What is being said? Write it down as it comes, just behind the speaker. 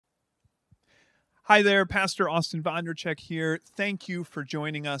Hi there, Pastor Austin Vondercheck here. Thank you for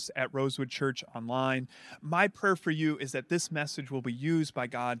joining us at Rosewood Church Online. My prayer for you is that this message will be used by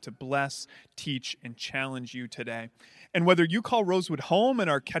God to bless, teach, and challenge you today. And whether you call Rosewood home and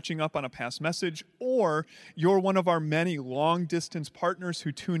are catching up on a past message, or you're one of our many long-distance partners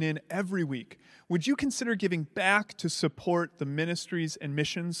who tune in every week, would you consider giving back to support the ministries and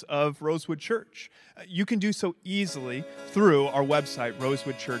missions of Rosewood Church? You can do so easily through our website,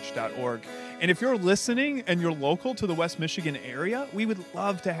 rosewoodchurch.org. And if you're listening and you're local to the West Michigan area, we would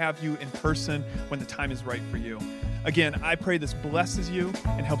love to have you in person when the time is right for you. Again, I pray this blesses you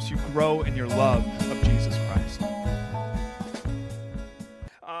and helps you grow in your love of Jesus Christ.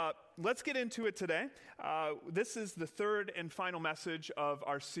 Let's get into it today. This is the third and final message of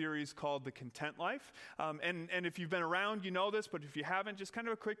our series called The Content Life. And if you've been around, you know this, but if you haven't, just kind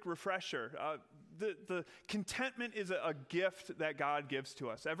of a quick refresher. The contentment is a gift that God gives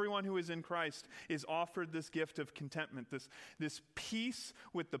to us. Everyone who is in Christ is offered this gift of contentment, this peace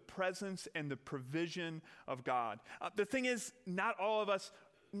with the presence and the provision of God. The thing is, not all of us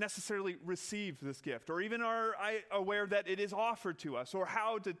necessarily receive this gift or even are aware that it is offered to us or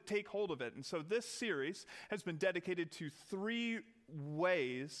how to take hold of it. And so this series has been dedicated to three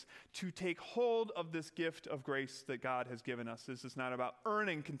ways to take hold of this gift of grace that God has given us. This is not about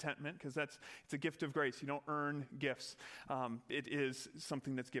earning contentment, because it's a gift of grace. You don't earn gifts. It is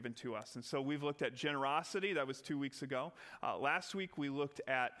something that's given to us. And so we've looked at generosity. That was 2 weeks ago. Last week we looked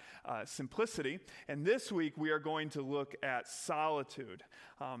at simplicity. And this week we are going to look at solitude.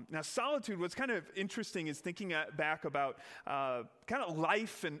 Now solitude, what's kind of interesting is thinking back about kind of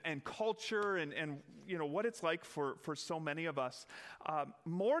life and culture and you know what it's like for so many of us.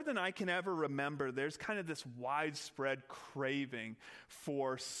 More than I can ever remember, there's kind of this widespread craving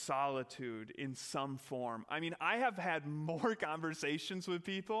for solitude in some form. I mean, I have had more conversations with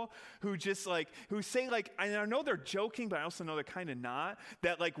people who say, and I know they're joking, but I also know they're kind of not,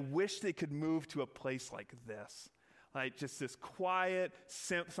 that wish they could move to a place like this. Like just this quiet,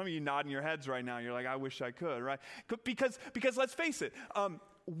 some of you nodding your heads right now. You're like, I wish I could, right? Because let's face it,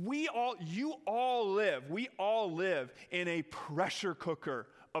 we all live in a pressure cooker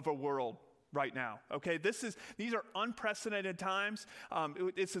of a world right now, okay? These are unprecedented times.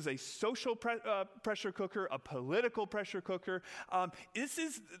 This is a social pressure cooker, a political pressure cooker. This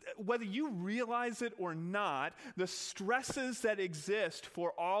is, whether you realize it or not, the stresses that exist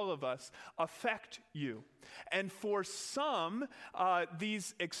for all of us affect you. And for some,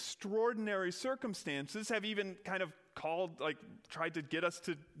 these extraordinary circumstances have even kind of tried to get us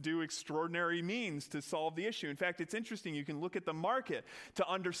to do extraordinary means to solve the issue. In fact, it's interesting. You can look at the market to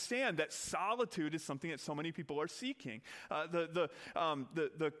understand that solitude is something that so many people are seeking. The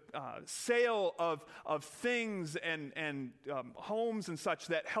sale of things and homes and such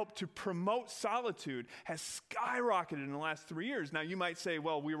that help to promote solitude has skyrocketed in the last 3 years. Now, you might say,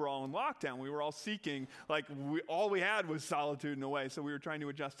 well, we were all in lockdown. We were all seeking, all we had was solitude in a way, so we were trying to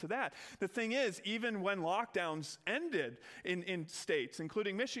adjust to that. The thing is, even when lockdowns ended in states,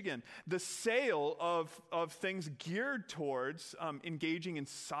 including Michigan, the sale of things geared towards engaging in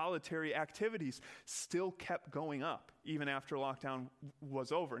solitary activities still kept going up even after lockdown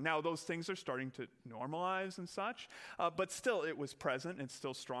was over. Now, those things are starting to normalize and such, but still it was present and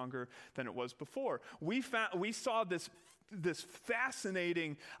still stronger than it was before. We saw this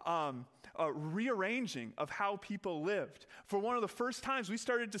fascinating rearranging of how people lived. For one of the first times, we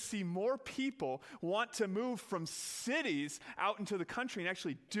started to see more people want to move from cities out into the country and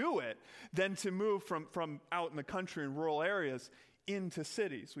actually do it than to move from out in the country in rural areas into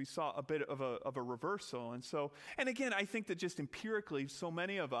cities. We saw a bit of a reversal. And again, I think that just empirically, so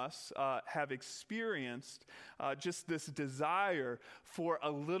many of us have experienced just this desire for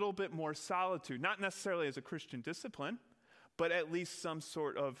a little bit more solitude, not necessarily as a Christian discipline, but at least some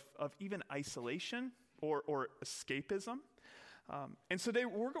sort of even isolation or escapism. And so today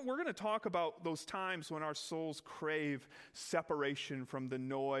we're going to talk about those times when our souls crave separation from the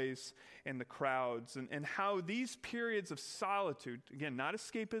noise and the crowds, and how these periods of solitude, again, not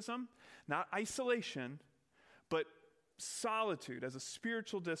escapism, not isolation, but solitude as a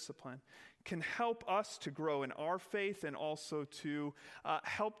spiritual discipline, can help us to grow in our faith and also to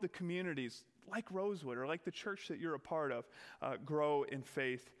help the communities like Rosewood or like the church that you're a part of grow in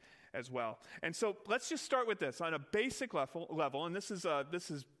faith as well. And so let's just start with this on a basic level, and this is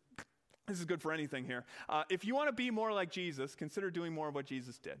good for anything here. If you want to be more like Jesus, consider doing more of what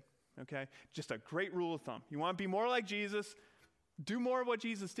Jesus did, okay? Just a great rule of thumb. You want to be more like Jesus, do more of what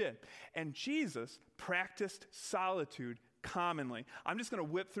Jesus did. And Jesus practiced solitude commonly. I'm just going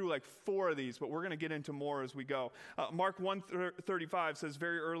to whip through like 4 of these, but we're going to get into more as we go. Mark 1:35 says,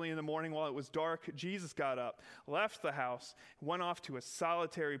 very early in the morning while it was dark, Jesus got up, left the house, went off to a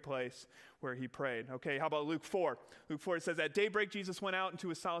solitary place where he prayed. Okay, how about Luke 4? Luke 4, it says, at daybreak, Jesus went out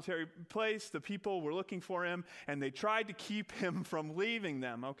into a solitary place. The people were looking for him, and they tried to keep him from leaving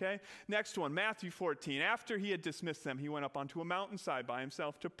them. Okay, next one, Matthew 14. After he had dismissed them, he went up onto a mountainside by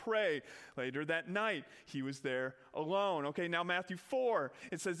himself to pray. Later that night, he was there alone. Okay, now Matthew 4,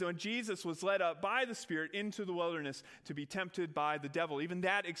 it says that when Jesus was led up by the Spirit into the wilderness to be tempted by the devil. Even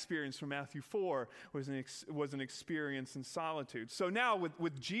that experience from Matthew 4 was an experience in solitude. So now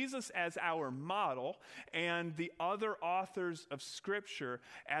with Jesus as our model and the other authors of Scripture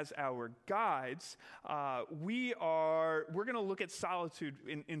as our guides, we're going to look at solitude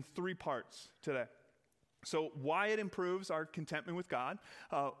in 3 parts today. So why it improves our contentment with God,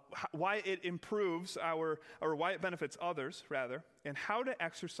 why it improves why it benefits others, rather, and how to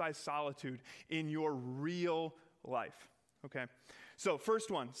exercise solitude in your real life, okay? So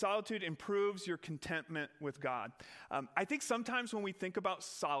first one, solitude improves your contentment with God. I think sometimes when we think about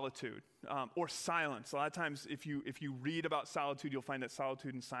solitude or silence, a lot of times if you read about solitude, you'll find that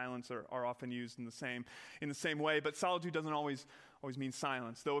solitude and silence are often used in the same way, but solitude doesn't always mean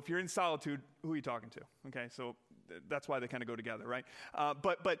silence. Though if you're in solitude, who are you talking to? Okay, so that's why they kind of go together, right?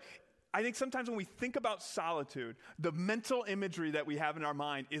 But I think sometimes when we think about solitude, the mental imagery that we have in our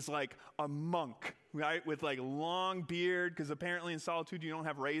mind is like a monk, right? With like long beard, because apparently in solitude you don't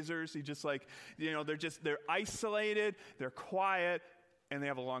have razors. You just like, they're isolated, they're quiet, and they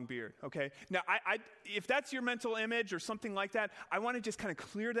have a long beard, okay? Now, if that's your mental image or something like that, I want to just kind of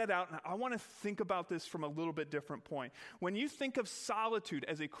clear that out, and I want to think about this from a little bit different point. When you think of solitude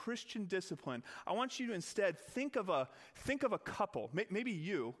as a Christian discipline, I want you to instead think of a couple, maybe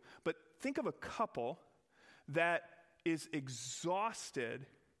you, but think of a couple that is exhausted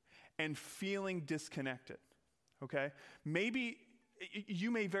and feeling disconnected, okay? Maybe you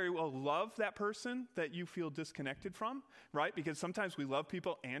may very well love that person that you feel disconnected from, right? Because sometimes we love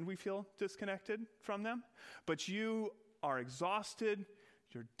people and we feel disconnected from them. But you are exhausted,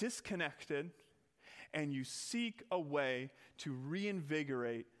 you're disconnected, and you seek a way to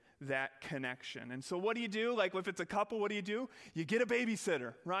reinvigorate that connection. And so what do? Like if it's a couple, what do? You get a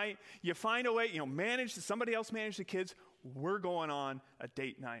babysitter, right? You find a way, somebody else manage the kids. We're going on a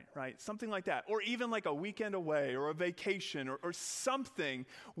date night, right? Something like that. Or even like a weekend away or a vacation or something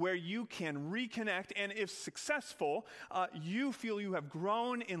where you can reconnect. And if successful, you feel you have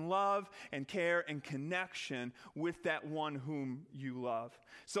grown in love and care and connection with that one whom you love.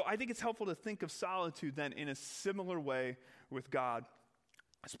 So I think it's helpful to think of solitude then in a similar way with God.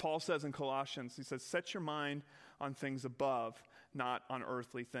 As Paul says in Colossians, he says, set your mind on things above, not on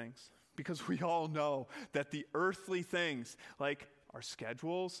earthly things. Because we all know that the earthly things, like our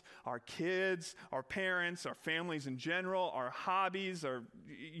schedules, our kids, our parents, our families in general, our hobbies, our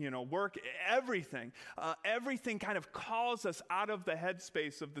work, everything kind of calls us out of the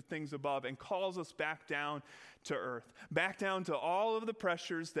headspace of the things above and calls us back down to earth, back down to all of the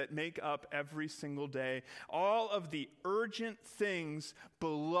pressures that make up every single day, all of the urgent things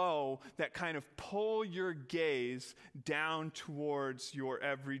below that kind of pull your gaze down towards your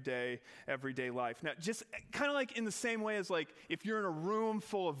everyday life. Now, just kind of like in the same way as like if you're in a room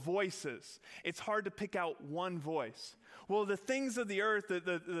full of voices, it's hard to pick out one voice. Well, the things of the earth,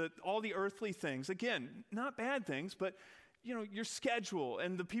 all the earthly things, again, not bad things, but your schedule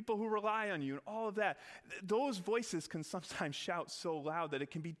and the people who rely on you and all of that, those voices can sometimes shout so loud that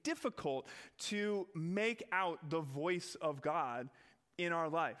it can be difficult to make out the voice of God in our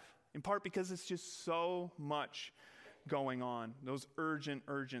life, in part because it's just so much going on, those urgent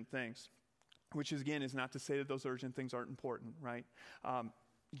things, which again is not to say that those urgent things aren't important, right?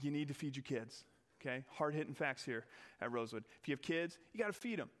 You need to feed your kids, okay? Hard-hitting facts here at Rosewood. If you have kids, you got to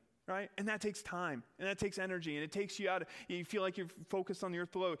feed them. Right? And that takes time, and that takes energy, and it takes you out. You feel like you're focused on the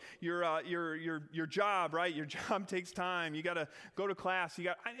earth below. Your job, right? Your job takes time. You got to go to class. You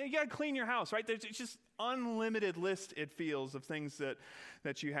got to clean your house, right? It's just unlimited list, it feels, of things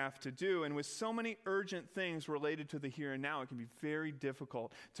that you have to do. And with so many urgent things related to the here and now, it can be very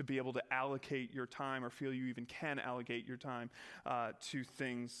difficult to be able to allocate your time or feel you even can allocate your time to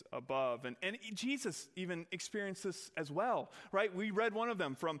things above. And Jesus even experienced this as well, right? We read one of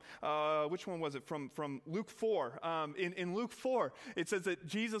them from, which one was it? From Luke 4. In Luke 4, it says that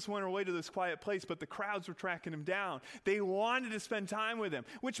Jesus went away to this quiet place, but the crowds were tracking him down. They wanted to spend time with him,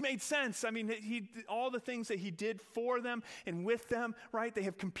 which made sense. I mean, all all the things that he did for them and with them, right? They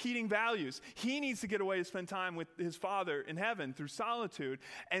have competing values. He needs to get away to spend time with his Father in heaven through solitude,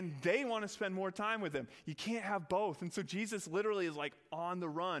 and they want to spend more time with him. You can't have both. And so Jesus literally is like on the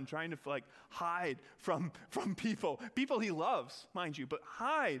run, trying to like hide from people he loves, mind you, but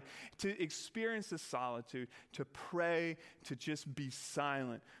hide to experience this solitude, to pray, to just be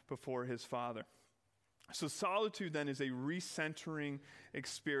silent before his Father. So solitude then is a recentering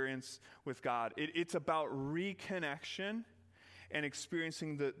experience with God. It's about reconnection and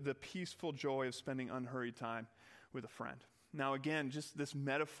experiencing the peaceful joy of spending unhurried time with a friend. Now again, just this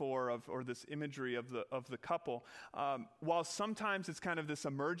metaphor or this imagery of the couple, while sometimes it's kind of this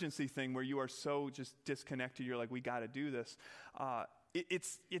emergency thing where you are so just disconnected, you're like, we got to do this.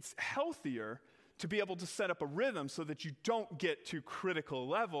 It's healthier to be able to set up a rhythm so that you don't get to critical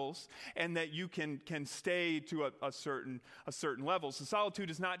levels and that you can stay to a certain level. So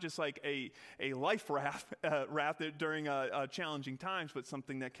solitude is not just like a life raft during challenging times, but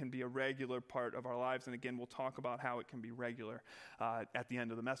something that can be a regular part of our lives. And again, we'll talk about how it can be regular at the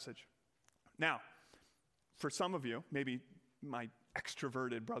end of the message. Now, for some of you, maybe my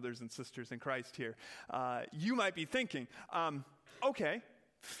extroverted brothers and sisters in Christ here, you might be thinking, okay,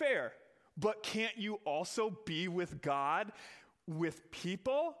 fair. But can't you also be with God, with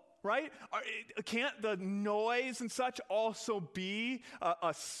people, right? Can't the noise and such also be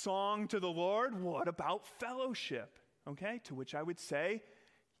a song to the Lord? What about fellowship? Okay, to which I would say,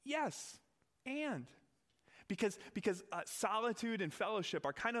 yes, and. Because solitude and fellowship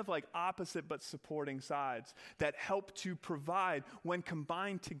are kind of like opposite but supporting sides that help to provide, when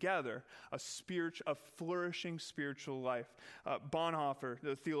combined together, a flourishing spiritual life. Bonhoeffer,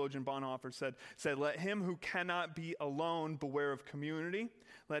 the theologian Bonhoeffer said, let him who cannot be alone beware of community.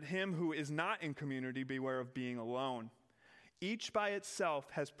 Let him who is not in community beware of being alone. Each by itself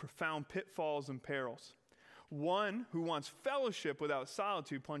has profound pitfalls and perils. One who wants fellowship without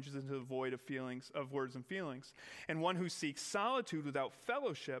solitude plunges into the void of words and feelings. And one who seeks solitude without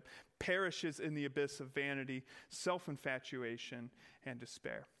fellowship perishes in the abyss of vanity, self-infatuation, and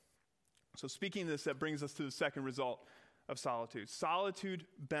despair. So speaking of this, that brings us to the second result of solitude. Solitude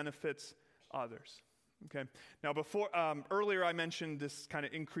benefits others. Okay. Now, earlier I mentioned this kind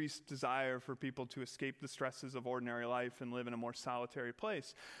of increased desire for people to escape the stresses of ordinary life and live in a more solitary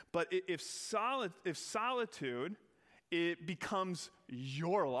place. But if solitude, it becomes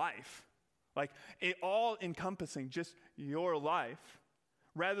your life, like it all encompassing just your life,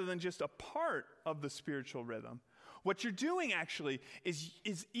 rather than just a part of the spiritual rhythm. What you're doing actually is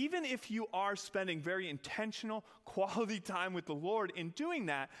even if you are spending very intentional quality time with the Lord, in doing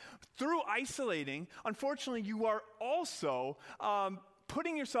that, through isolating, unfortunately, you are also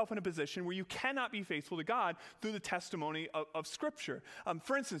putting yourself in a position where you cannot be faithful to God through the testimony of Scripture.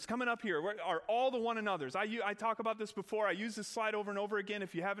 For instance, coming up here are all the one another's. I talk about this before. I use this slide over and over again.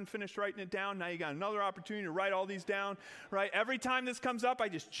 If you haven't finished writing it down, now you got another opportunity to write all these down, right? Every time this comes up, I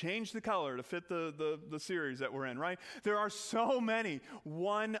just change the color to fit the series that we're in, right? There are so many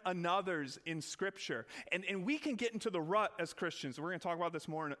one another's in Scripture. And we can get into the rut as Christians. We're going to talk about this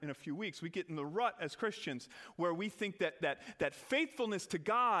more in a few weeks. We get in the rut as Christians where we think that faithfulness to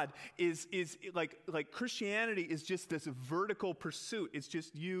God is like Christianity is just this vertical pursuit. It's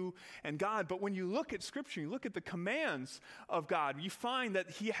just you and God. But when you look at Scripture, you look at the commands of God, you find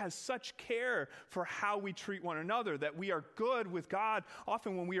that He has such care for how we treat one another, that we are good with God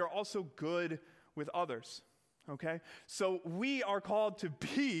often when we are also good with others. Okay? So we are called to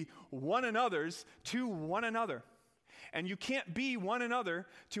be one another's to one another. And you can't be one another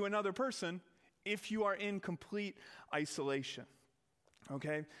to another person if you are in complete isolation.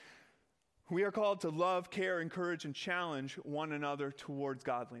 Okay? We are called to love, care, encourage, and challenge one another towards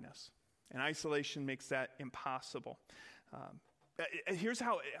godliness. And isolation makes that impossible. Here's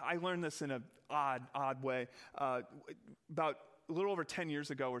how I learned this in an odd way. About a little over 10 years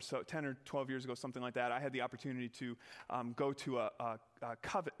ago or so, 10 or 12 years ago, something like that, I had the opportunity to go to a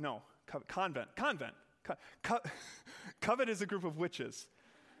convent. Covet is a group of witches.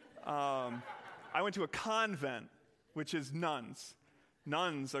 I went to a convent, which is nuns.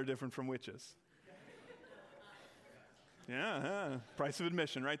 Nuns are different from witches. Yeah, price of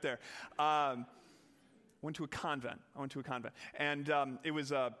admission right there. Went to a convent. And it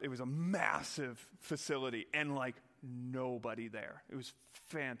was a massive facility and like nobody there. It was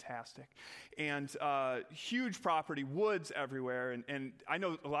fantastic. And huge property, woods everywhere. And I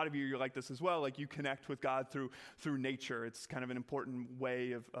know a lot of you're like this as well. Like you connect with God through nature. It's kind of an important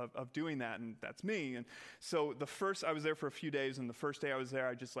way of doing that. And that's me. And so I was there for a few days. And the first day I was there,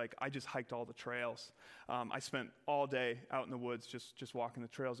 I just hiked all the trails. I spent all day out in the woods just walking the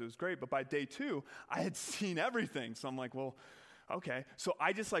trails. It was great. But by day 2, I had seen everything. So I'm like, well, okay. So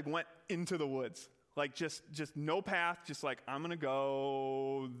I just went into the woods. Like just no path, just like, I'm going to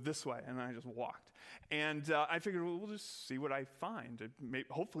go this way. And I just walked. And I figured, well, we'll just see what I find.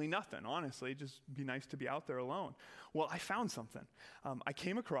 Hopefully nothing, honestly. Just be nice to be out there alone. Well, I found something. I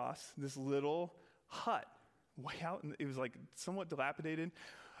came across this little hut way out. It was like somewhat dilapidated.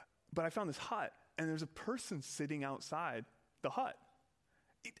 But I found this hut. And there's a person sitting outside the hut.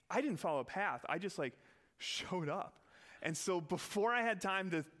 I didn't follow a path. I just showed up. And so before I had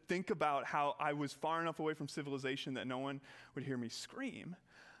time to think about how I was far enough away from civilization that no one would hear me scream,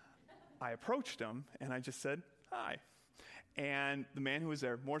 I approached him and I just said, hi. And the man who was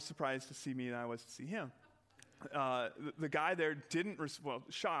there, more surprised to see me than I was to see him. The guy there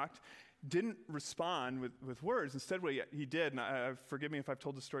shocked, didn't respond with words. Instead, what he did, and forgive me if I've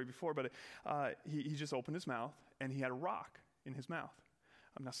told this story before, but he just opened his mouth and he had a rock in his mouth.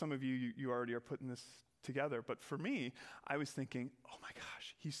 Now, some of you already are putting this together, but for me, I was thinking, oh my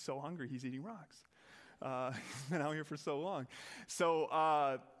gosh, he's so hungry, he's eating rocks. He's been out here for so long. So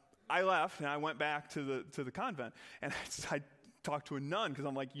I left and I went back to the convent, and I talked to a nun because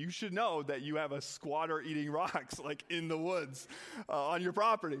I'm like, you should know that you have a squatter eating rocks in the woods on your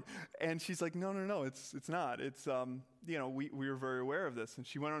property. And she's like, no, it's not. It's we were very aware of this. And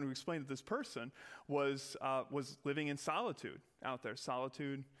she went on to explain that this person was living in solitude out there,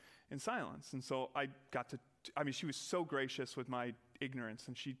 solitude in silence. And so she was so gracious with my ignorance,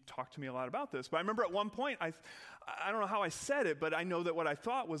 and she talked to me a lot about this. But I remember at one point, I don't know how I said it, but I know that what I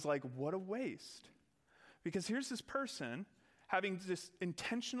thought was what a waste. Because here's this person having this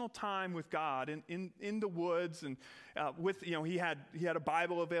intentional time with God in the woods, and he had a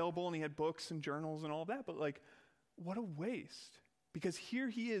Bible available, and he had books and journals and all of that, but what a waste. Because here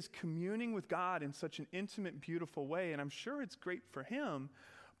he is communing with God in such an intimate, beautiful way, and I'm sure it's great for him,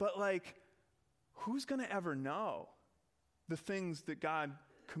 but who's going to ever know the things that God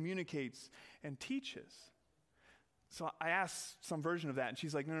communicates and teaches? So I asked some version of that, and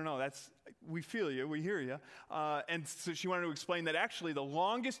she's like, no, we feel you, we hear you. And so she wanted to explain that actually the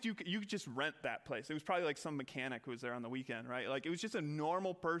longest you could just rent that place. It was probably some mechanic who was there on the weekend, right? It was just a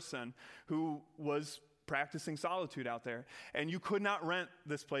normal person who was practicing solitude out there. And you could not rent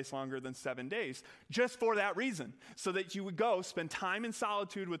this place longer than 7 days, just for that reason, so that you would go spend time in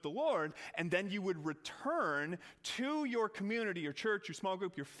solitude with the Lord, and then you would return to your community, your church, your small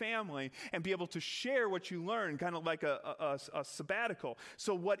group, your family, and be able to share what you learned, kind of like a sabbatical.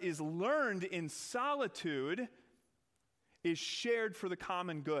 So what is learned in solitude is shared for the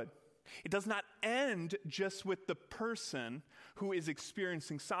common good. It does not end just with the person who is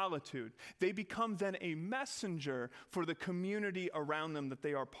experiencing solitude. They become then a messenger for the community around them that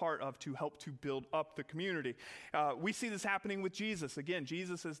they are part of to help to build up the community. We see this happening with Jesus. Again,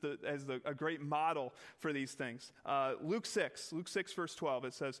 Jesus is a great model for these things. Luke 6 verse 12,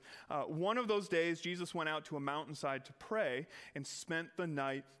 it says, one of those days Jesus went out to a mountainside to pray and spent the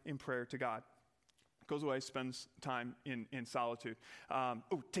night in prayer to God. Goes away, spends time in solitude.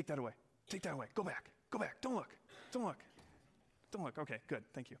 Take that away. Go back. Don't look. Okay, good.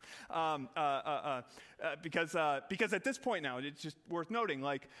 Thank you. Because at this point now, it's just worth noting,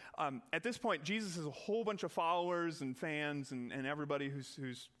 at this point, Jesus has a whole bunch of followers and fans and everybody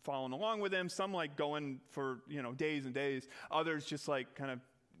who's following along with him. Some going for, days and days. Others just kind of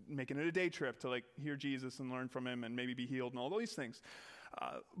making it a day trip to hear Jesus and learn from him and maybe be healed and all these things.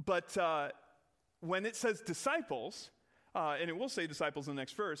 But when it says disciples, and it will say disciples in the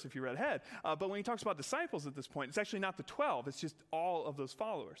next verse if you read ahead, but when he talks about disciples at this point, it's actually not the 12, it's just all of those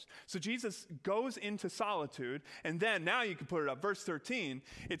followers. So Jesus goes into solitude, and then, now you can put it up, verse 13,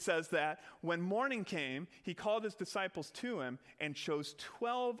 it says that when morning came, he called his disciples to him and chose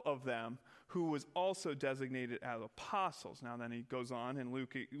 12 of them, who was also designated as apostles. Now then he goes on, and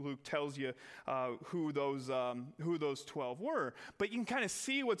Luke tells you who those 12 were. But you can kind of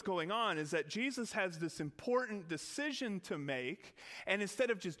see what's going on is that Jesus has this important decision to make, and instead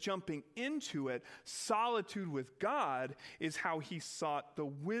of just jumping into it, solitude with God is how he sought the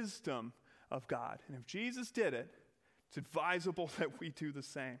wisdom of God. And if Jesus did it, it's advisable that we do the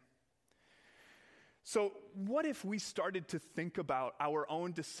same. So what if we started to think about our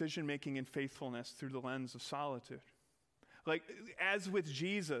own decision-making and faithfulness through the lens of solitude? Like, as with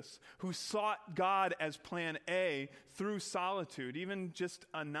Jesus, who sought God as plan A through solitude, even just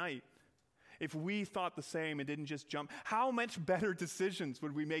a night. If we thought the same and didn't just jump, how much better decisions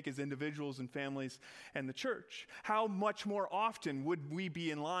would we make as individuals and families and the church? How much more often would we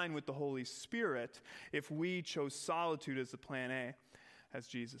be in line with the Holy Spirit if we chose solitude as the plan A, as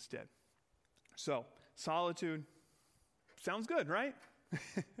Jesus did? So, solitude sounds good, right?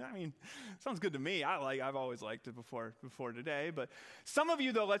 I mean, sounds good to me. I've always liked it before today. But some of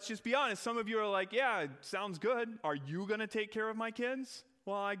you, though, let's just be honest. Some of you are like, yeah, it sounds good. Are you going to take care of my kids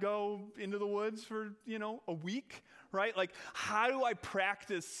while I go into the woods for, a week, right? Like, how do I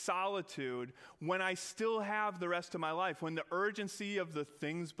practice solitude when I still have the rest of my life, when the urgency of the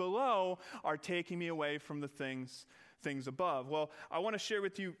things below are taking me away from the things above? Well, I want to share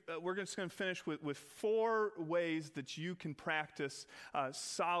with you, we're just going to finish with 4 ways that you can practice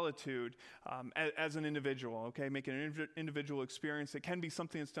solitude as an individual, okay? Make it an individual experience. It can be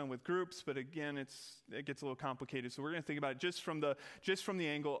something that's done with groups, but again, it gets a little complicated. So we're going to think about it just from the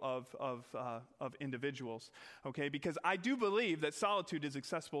angle of individuals, okay? Because I do believe that solitude is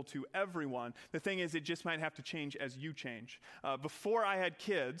accessible to everyone. The thing is, it just might have to change as you change. Before I had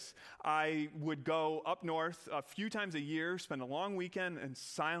kids, I would go up north a few times a year, spend a long weekend in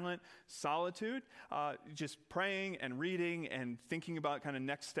silent solitude, just praying and reading and thinking about kind of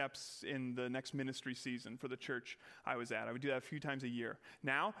next steps in the next ministry season for the church I was at. I would do that a few times a year.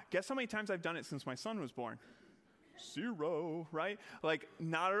 Now, guess how many times I've done it since my son was born? 0, right? Like,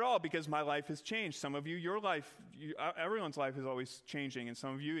 not at all, because my life has changed. Some of you, your life, everyone's life is always changing, and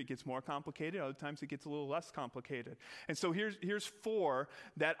some of you, it gets more complicated. Other times, it gets a little less complicated. And so here's 4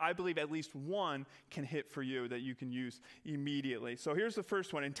 that I believe at least one can hit for you that you can use immediately. So here's the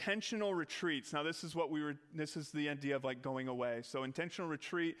first one: intentional retreats. Now, this is the idea of like going away. So intentional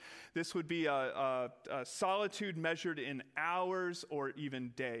retreat, this would be a solitude measured in hours or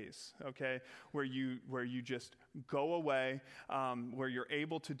even days, okay, where you just go away, where you're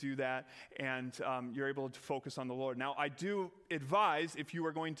able to do that, and you're able to focus on the Lord. Now, I do advise, if you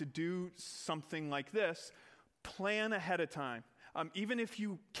are going to do something like this, plan ahead of time. Even if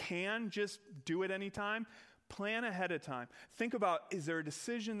you can just do it anytime, plan ahead of time. Think about, is there a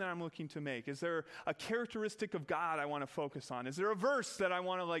decision that I'm looking to make? Is there a characteristic of God I want to focus on? Is there a verse that I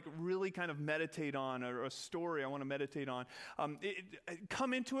want to really kind of meditate on, or a story I want to meditate on?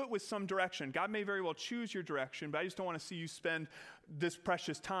 Come into it with some direction. God may very well choose your direction, but I just don't want to see you spend this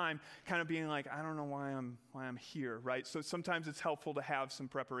precious time kind of being like, I don't know why I'm here, right? So sometimes it's helpful to have some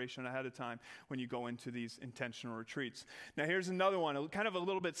preparation ahead of time when you go into these intentional retreats. Now, here's another one, kind of a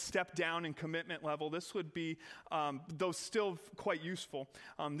little bit step down in commitment level. This would be, though still quite useful,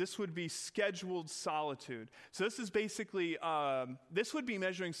 this would be scheduled solitude. So this is basically, this would be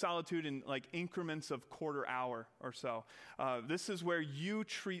measuring solitude in like increments of quarter hour or so. This is where you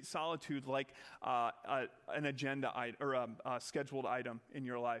treat solitude like an agenda item, or a scheduled item in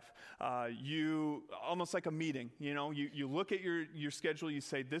your life. You almost like a meeting, you look at your schedule, you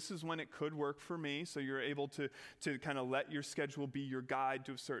say, this is when it could work for me, so you're able to kind of let your schedule be your guide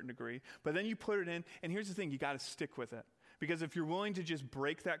to a certain degree. But then you put it in, and here's the thing, you got to stick with it. Because if you're willing to just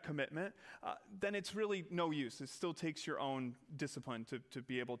break that commitment, then it's really no use. It still takes your own discipline to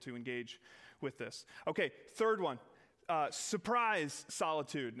be able to engage with this. Okay, third one. Surprise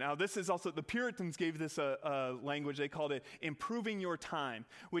solitude. Now, this is also, the Puritans gave this a language, they called it improving your time,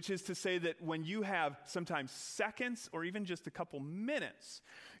 which is to say that when you have sometimes seconds or even just a couple minutes,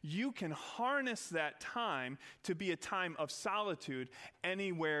 you can harness that time to be a time of solitude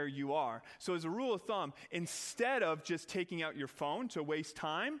anywhere you are. So as a rule of thumb, instead of just taking out your phone to waste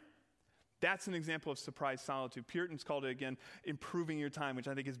time, that's an example of surprise solitude. Puritans called it, again, improving your time, which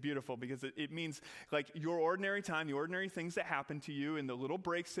I think is beautiful because it means like your ordinary time, the ordinary things that happen to you and the little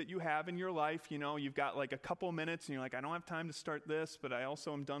breaks that you have in your life. You've got like a couple minutes and you're like, I don't have time to start this, but I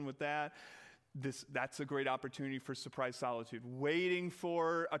also am done with that. That's a great opportunity for surprise solitude. Waiting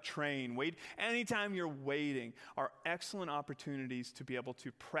for a train, anytime you're waiting are excellent opportunities to be able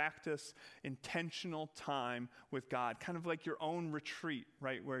to practice intentional time with God, kind of like your own retreat,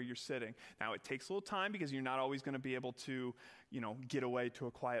 right, where you're sitting. Now, it takes a little time because you're not always going to be able to, get away to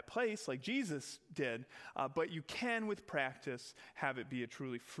a quiet place like Jesus did, but you can, with practice, have it be a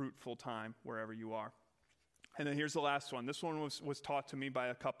truly fruitful time wherever you are. And then here's the last one. This one was taught to me by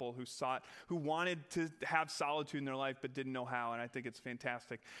a couple who wanted to have solitude in their life but didn't know how, and I think it's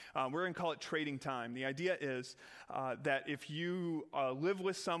fantastic. We're going to call it trading time. The idea is that if you live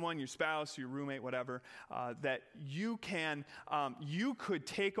with someone, your spouse, your roommate, whatever, that you could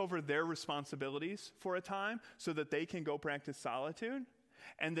take over their responsibilities for a time so that they can go practice solitude.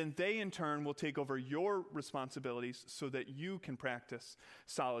 And then they, in turn, will take over your responsibilities so that you can practice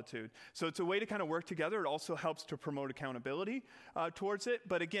solitude. So it's a way to kind of work together. It also helps to promote accountability towards it.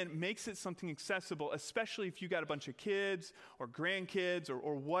 But again, makes it something accessible, especially if you got a bunch of kids or grandkids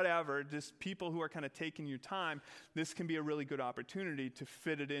or whatever, just people who are kind of taking your time. This can be a really good opportunity to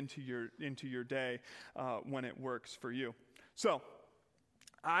fit it into your day when it works for you. So,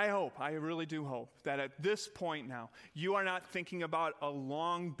 I really do hope that at this point now, you are not thinking about a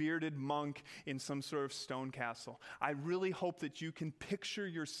long-bearded monk in some sort of stone castle. I really hope that you can picture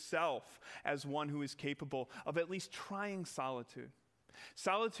yourself as one who is capable of at least trying solitude.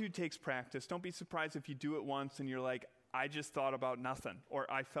 Solitude takes practice. Don't be surprised if you do it once and you're like, I just thought about nothing, or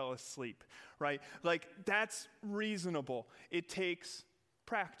I fell asleep, right? Like, that's reasonable. It takes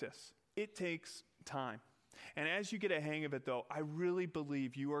practice. It takes time. And as you get a hang of it, though, I really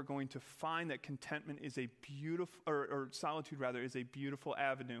believe you are going to find that contentment is a beautiful, or solitude rather, is a beautiful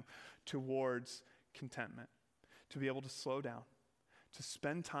avenue towards contentment. To be able to slow down, to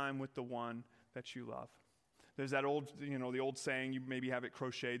spend time with the one that you love. There's that old, the old saying, you maybe have it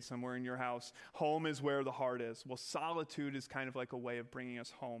crocheted somewhere in your house, home is where the heart is. Well, solitude is kind of like a way of bringing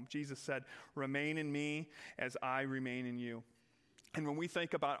us home. Jesus said, remain in me as I remain in you. And when we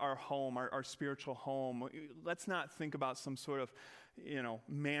think about our home, our spiritual home, let's not think about some sort of,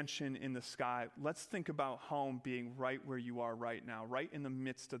 mansion in the sky. Let's think about home being right where you are right now, right in the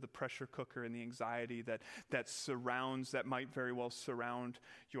midst of the pressure cooker and the anxiety that might very well surround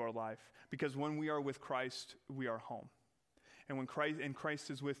your life. Because when we are with Christ, we are home. And when Christ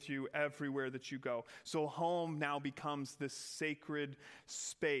is with you everywhere that you go. So home now becomes this sacred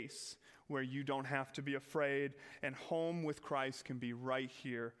space where you don't have to be afraid, and home with Christ can be right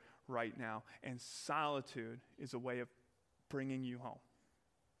here, right now. And solitude is a way of bringing you home.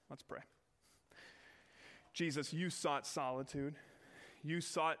 Let's pray. Jesus, you sought solitude. You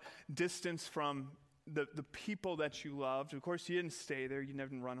sought distance from the people that you loved. Of course, you didn't stay there. You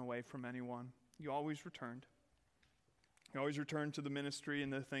never run away from anyone. You always returned. You always returned to the ministry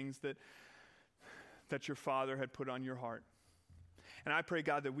and the things that your Father had put on your heart. And I pray,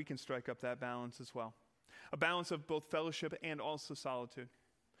 God, that we can strike up that balance as well. A balance of both fellowship and also solitude.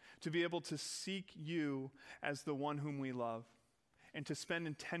 To be able to seek you as the one whom we love. And to spend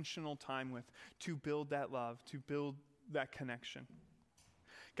intentional time with. To build that love. To build that connection.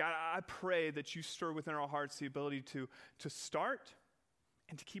 God, I pray that you stir within our hearts the ability to start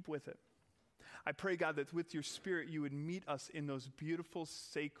and to keep with it. I pray, God, that with your Spirit you would meet us in those beautiful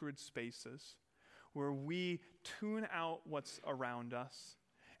sacred spaces where we tune out what's around us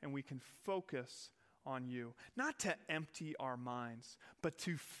and we can focus on you. Not to empty our minds, but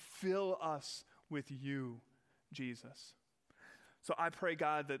to fill us with you, Jesus. So I pray,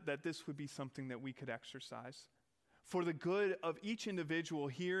 God, that this would be something that we could exercise for the good of each individual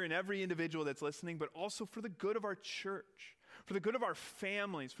here and every individual that's listening, but also for the good of our church, for the good of our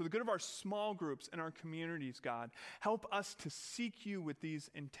families, for the good of our small groups and our communities, God. Help us to seek you with these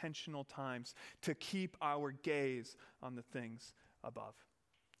intentional times, to keep our gaze on the things above.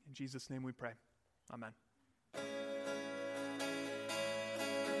 In Jesus' name we pray. Amen.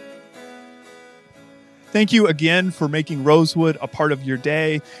 Thank you again for making Rosewood a part of your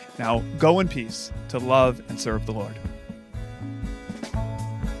day. Now go in peace to love and serve the Lord.